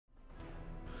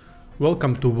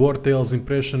Welcome to WARTALES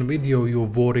Impression video, you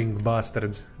warring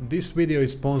bastards. This video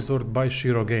is sponsored by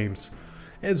Shiro Games.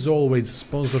 As always,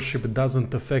 sponsorship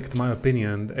doesn't affect my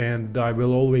opinion, and I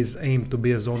will always aim to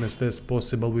be as honest as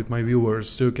possible with my viewers,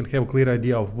 so you can have a clear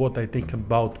idea of what I think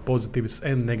about positives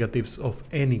and negatives of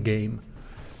any game.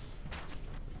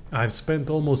 I've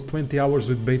spent almost 20 hours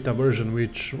with beta version,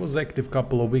 which was active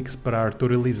couple of weeks prior to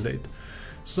release date.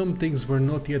 Some things were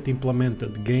not yet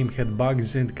implemented, game had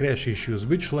bugs and crash issues,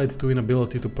 which led to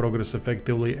inability to progress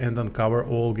effectively and uncover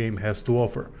all game has to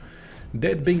offer.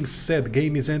 That being said,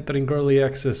 game is entering early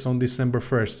access on December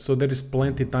 1st, so there is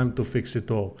plenty time to fix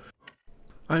it all.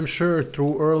 I'm sure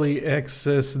through early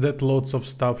access that lots of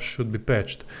stuff should be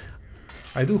patched.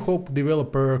 I do hope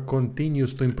developer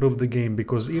continues to improve the game,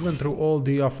 because even through all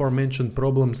the aforementioned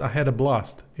problems I had a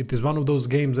blast. It is one of those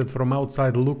games that from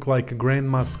outside look like a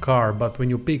grandma's car, but when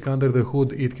you peek under the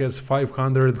hood it has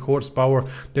 500 horsepower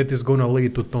that is gonna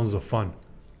lead to tons of fun.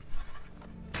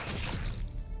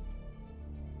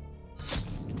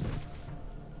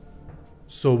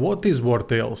 So what is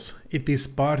WARTALES? It is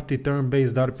party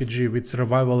turn-based RPG with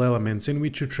survival elements in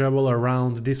which you travel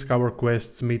around, discover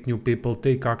quests, meet new people,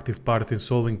 take active part in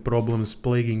solving problems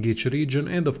plaguing each region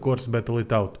and of course battle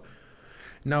it out.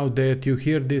 Now that you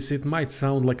hear this, it might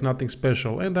sound like nothing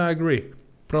special, and I agree.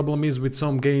 Problem is, with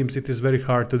some games it is very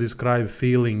hard to describe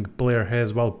feeling player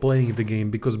has while playing the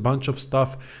game, because bunch of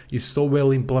stuff is so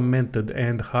well implemented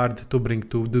and hard to bring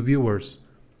to the viewers.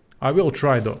 I will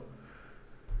try though.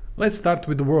 Let's start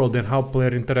with the world and how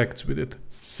player interacts with it.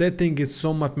 Setting is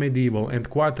somewhat medieval and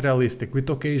quite realistic, with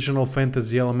occasional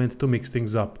fantasy element to mix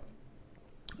things up.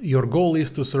 Your goal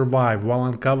is to survive while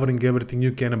uncovering everything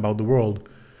you can about the world.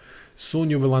 Soon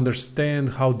you will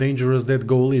understand how dangerous that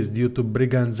goal is due to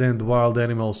brigands and wild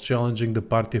animals challenging the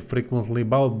party frequently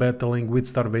while battling with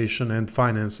starvation and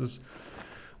finances.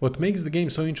 What makes the game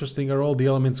so interesting are all the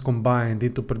elements combined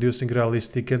into producing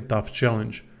realistic and tough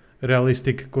challenge.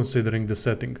 Realistic considering the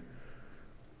setting.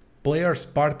 Player's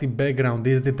party background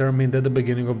is determined at the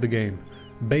beginning of the game.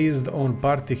 Based on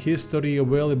party history,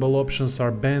 available options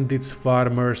are bandits,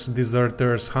 farmers,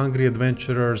 deserters, hungry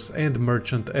adventurers and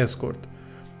merchant escort.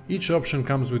 Each option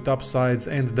comes with upsides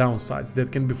and downsides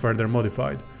that can be further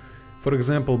modified. For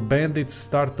example, bandits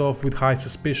start off with high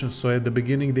suspicion, so at the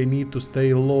beginning they need to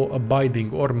stay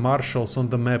law-abiding or marshals on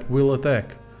the map will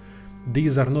attack.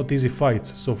 These are not easy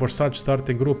fights, so for such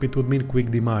starting group it would mean quick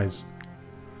demise.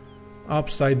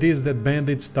 Upside is that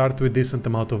bandits start with decent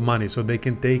amount of money, so they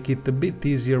can take it a bit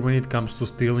easier when it comes to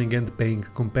stealing and paying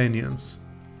companions.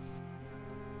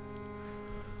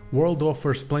 World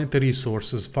offers plenty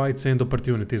resources, fights and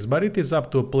opportunities, but it is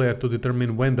up to a player to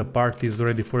determine when the party is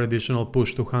ready for additional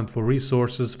push to hunt for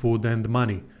resources, food and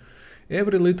money.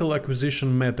 Every little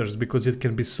acquisition matters because it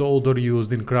can be sold or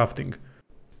used in crafting.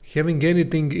 Having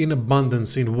anything in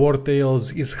abundance in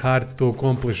WARTALES is hard to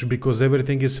accomplish because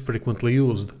everything is frequently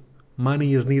used.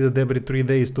 Money is needed every 3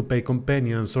 days to pay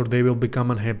companions or they will become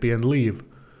unhappy and leave.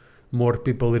 More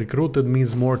people recruited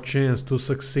means more chance to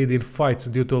succeed in fights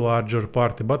due to a larger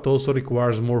party, but also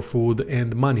requires more food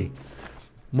and money.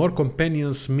 More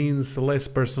companions means less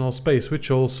personal space, which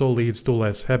also leads to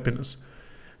less happiness.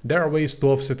 There are ways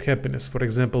to offset happiness, for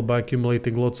example by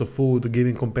accumulating lots of food,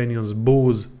 giving companions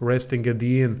booze, resting at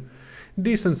the inn.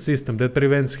 Decent system that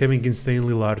prevents having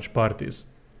insanely large parties.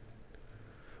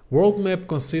 World map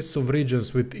consists of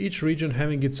regions, with each region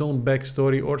having its own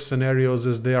backstory or scenarios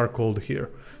as they are called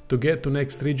here. To get to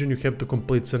next region you have to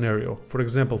complete scenario. For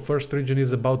example, first region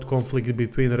is about conflict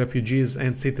between refugees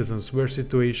and citizens, where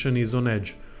situation is on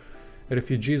edge.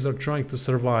 Refugees are trying to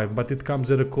survive, but it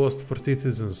comes at a cost for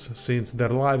citizens, since their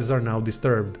lives are now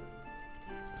disturbed.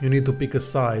 You need to pick a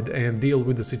side and deal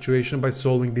with the situation by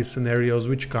solving these scenarios,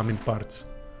 which come in parts.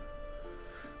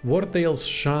 WARTALES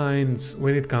shines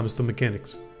when it comes to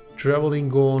mechanics.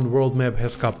 Traveling on world map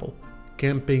has couple.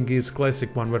 Camping is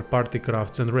classic one where party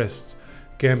crafts and rests.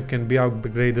 Camp can be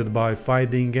upgraded by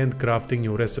fighting and crafting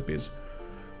new recipes.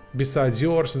 Besides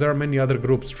yours, there are many other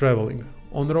groups traveling.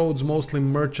 On roads mostly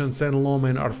merchants and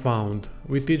lawmen are found.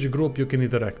 With each group you can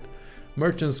interact.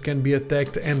 Merchants can be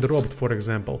attacked and robbed, for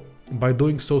example. By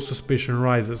doing so suspicion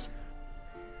rises.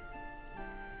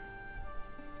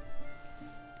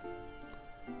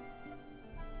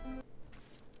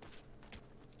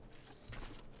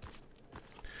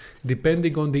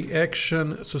 Depending on the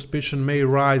action, suspicion may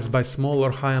rise by small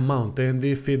or high amount, and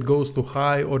if it goes too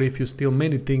high or if you steal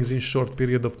many things in short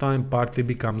period of time, party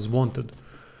becomes wanted.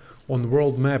 On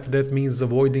world map that means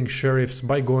avoiding sheriffs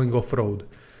by going off-road.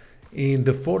 In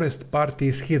the forest, party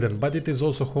is hidden, but it is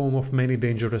also home of many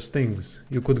dangerous things.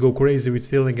 You could go crazy with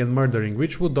stealing and murdering,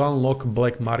 which would unlock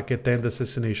black market and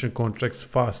assassination contracts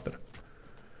faster.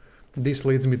 This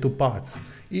leads me to paths.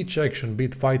 Each action, be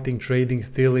it fighting, trading,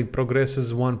 stealing,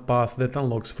 progresses one path that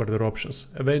unlocks further options.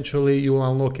 Eventually, you'll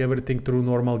unlock everything through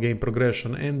normal game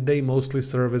progression, and they mostly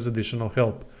serve as additional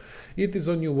help. It is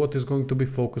on you what is going to be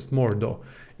focused more though.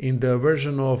 In the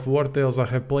version of WARTALES I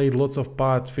have played lots of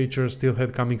paths, features, still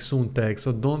had coming soon tags,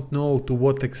 so don't know to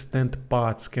what extent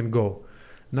paths can go.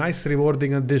 Nice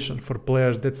rewarding addition for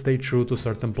players that stay true to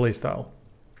certain playstyle.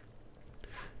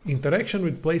 Interaction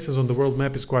with places on the world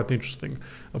map is quite interesting.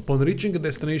 Upon reaching a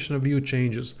destination, a view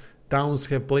changes. Towns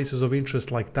have places of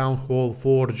interest like Town Hall,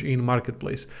 Forge, Inn,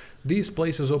 Marketplace. These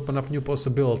places open up new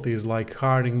possibilities like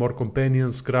hiring more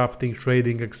companions, crafting,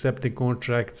 trading, accepting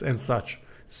contracts and such.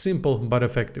 Simple but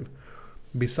effective.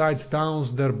 Besides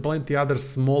towns, there are plenty other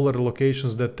smaller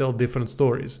locations that tell different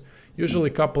stories.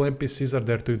 Usually a couple NPCs are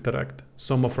there to interact.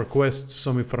 Some offer quests,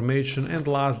 some information, and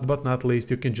last but not least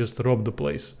you can just rob the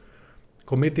place.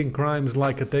 Committing crimes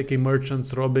like attacking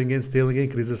merchants, robbing and stealing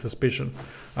increases suspicion.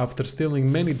 After stealing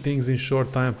many things in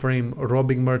short time frame,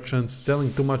 robbing merchants,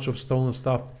 selling too much of stolen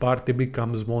stuff, party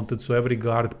becomes wanted, so every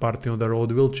guard party on the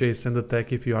road will chase and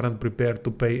attack if you aren't prepared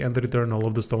to pay and return all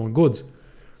of the stolen goods.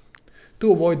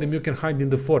 To avoid them you can hide in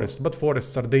the forest, but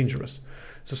forests are dangerous.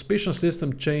 Suspicion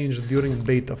system changed during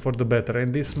beta for the better,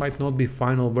 and this might not be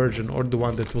final version or the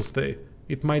one that will stay.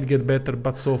 It might get better,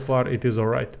 but so far it is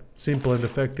alright. Simple and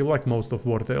effective like most of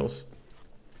WARTALES.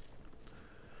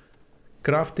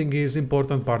 Crafting is an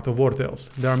important part of WARTALES.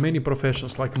 There are many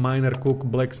professions like miner, cook,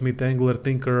 blacksmith, angler,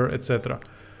 tinkerer, etc.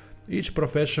 Each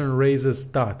profession raises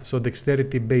stat, so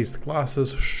dexterity based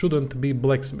classes shouldn't be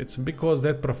blacksmiths, because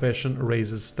that profession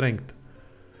raises strength.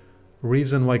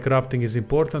 Reason why crafting is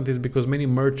important is because many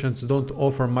merchants don't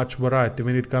offer much variety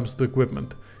when it comes to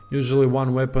equipment. Usually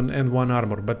one weapon and one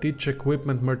armor, but each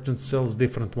equipment merchant sells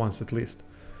different ones at least.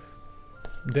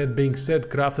 That being said,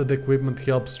 crafted equipment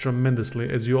helps tremendously,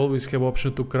 as you always have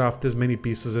option to craft as many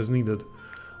pieces as needed.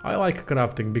 I like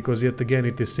crafting because yet again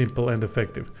it is simple and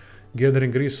effective.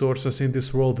 Gathering resources in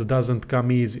this world doesn't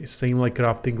come easy, same like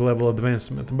crafting level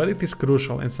advancement, but it is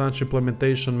crucial and such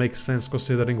implementation makes sense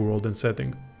considering world and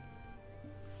setting.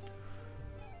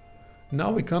 Now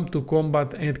we come to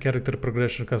combat and character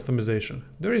progression customization.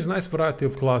 There is nice variety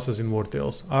of classes in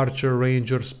WARTALES. Archer,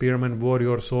 Ranger, Spearman,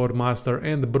 Warrior, Sword Master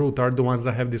and Brute are the ones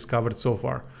I have discovered so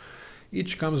far.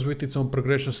 Each comes with its own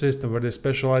progression system where they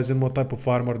specialize in what type of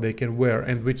armor they can wear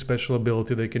and which special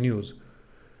ability they can use.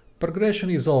 Progression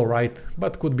is alright,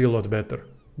 but could be a lot better.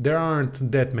 There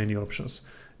aren't that many options.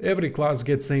 Every class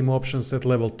gets same options at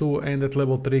level 2 and at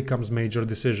level 3 comes major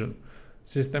decision.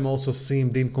 System also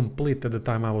seemed incomplete at the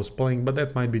time I was playing, but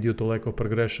that might be due to lack of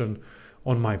progression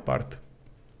on my part.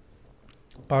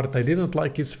 Part I didn't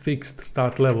like is fixed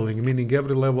stat leveling, meaning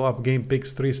every level up game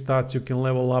picks 3 stats you can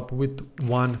level up with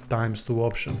 1 × 2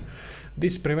 option.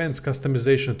 This prevents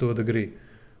customization to a degree.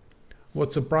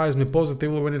 What surprised me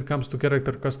positively when it comes to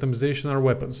character customization are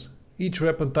weapons. Each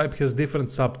weapon type has different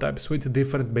subtypes with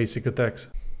different basic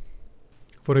attacks.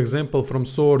 For example, from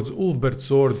swords, Ulfbert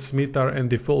sword, Smithar and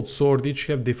default sword each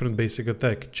have different basic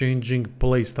attack, changing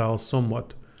playstyle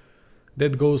somewhat.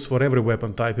 That goes for every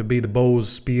weapon type, be it bows,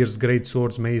 spears,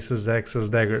 greatswords, maces,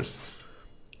 axes, daggers.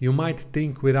 You might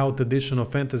think without addition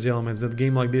of fantasy elements that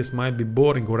game like this might be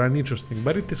boring or uninteresting,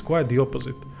 but it is quite the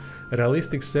opposite. A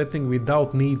realistic setting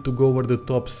without need to go over the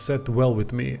top sat well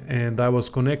with me, and I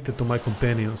was connected to my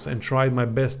companions and tried my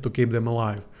best to keep them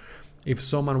alive. If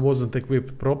someone wasn't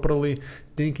equipped properly,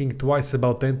 thinking twice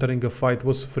about entering a fight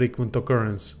was a frequent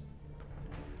occurrence.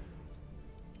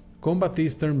 Combat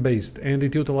is turn-based and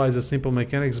it utilizes simple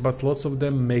mechanics, but lots of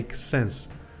them make sense.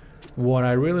 What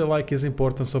I really like is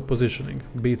importance of positioning,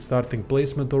 be it starting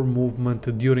placement or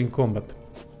movement during combat.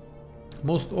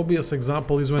 Most obvious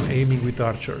example is when aiming with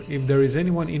Archer. If there is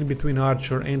anyone in between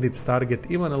Archer and its target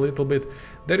even a little bit,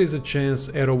 there is a chance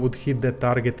arrow would hit that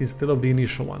target instead of the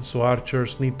initial one, so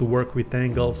archers need to work with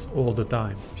angles all the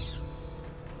time.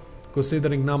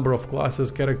 Considering number of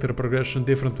classes, character progression,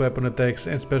 different weapon attacks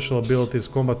and special abilities,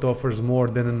 combat offers more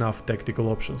than enough tactical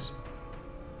options.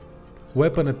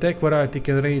 Weapon attack variety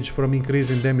can range from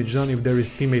increasing damage done if there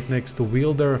is teammate next to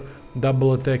wielder,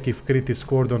 double attack if crit is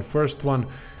scored on first one,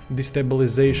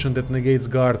 destabilization that negates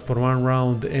guard for 1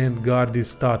 round and guard is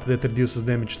stat that reduces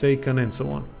damage taken and so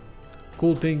on.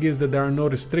 Cool thing is that there are no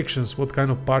restrictions what kind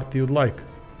of party you'd like.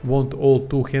 Want all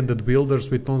two-handed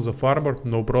wielders with tons of armor?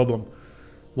 No problem.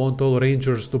 Want all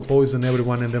rangers to poison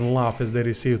everyone and then laugh as they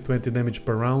receive 20 damage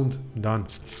per round? Done.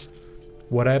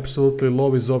 What I absolutely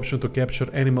love is the option to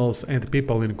capture animals and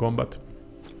people in combat.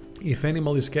 If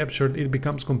animal is captured, it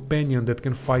becomes companion that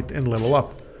can fight and level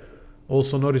up.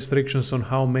 Also no restrictions on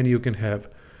how many you can have.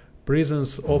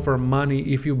 Prisons offer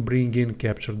money if you bring in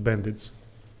captured bandits.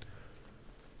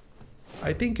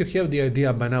 I think you have the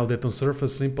idea by now that on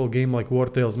surface simple game like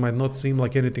WARTALES might not seem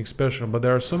like anything special, but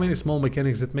there are so many small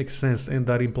mechanics that make sense and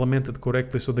are implemented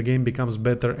correctly, so the game becomes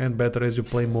better and better as you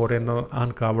play more and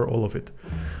uncover all of it.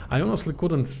 I honestly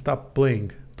couldn't stop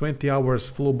playing. 20 hours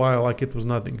flew by like it was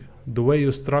nothing. The way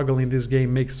you struggle in this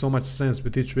game makes so much sense,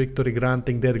 with each victory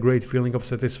granting that great feeling of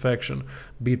satisfaction,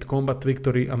 be it combat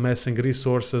victory, amassing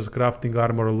resources, crafting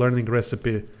armor, or learning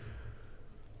recipe.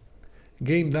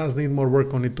 Game does need more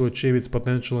work on it to achieve its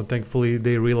potential, and thankfully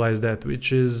they realize that,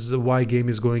 which is why game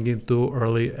is going into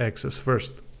early access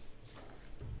first.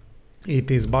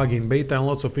 It is buggy in beta and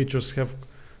lots of features have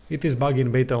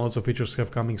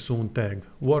coming soon tag.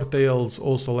 WARTALES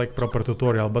also lack proper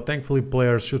tutorial, but thankfully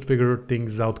players should figure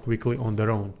things out quickly on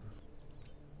their own.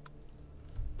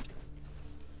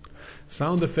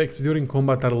 Sound effects during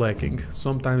combat are lacking.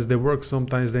 Sometimes they work,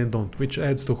 sometimes they don't, which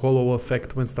adds to hollow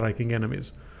effect when striking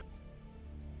enemies.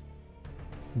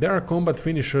 There are combat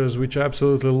finishers which I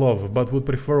absolutely love, but would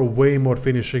prefer way more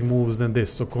finishing moves than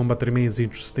this, so combat remains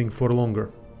interesting for longer.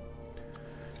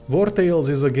 WARTALES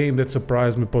is a game that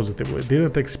surprised me positively.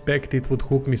 Didn't expect it would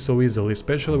hook me so easily,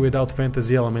 especially without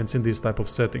fantasy elements in this type of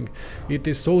setting. It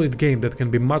is a solid game that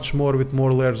can be much more with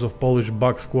more layers of polished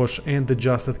bug squash and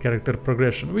adjusted character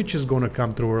progression, which is gonna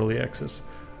come through early access.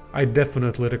 I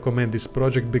definitely recommend this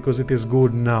project because it is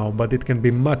good now, but it can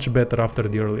be much better after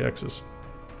the early access.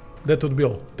 That would be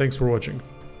all. Thanks for watching.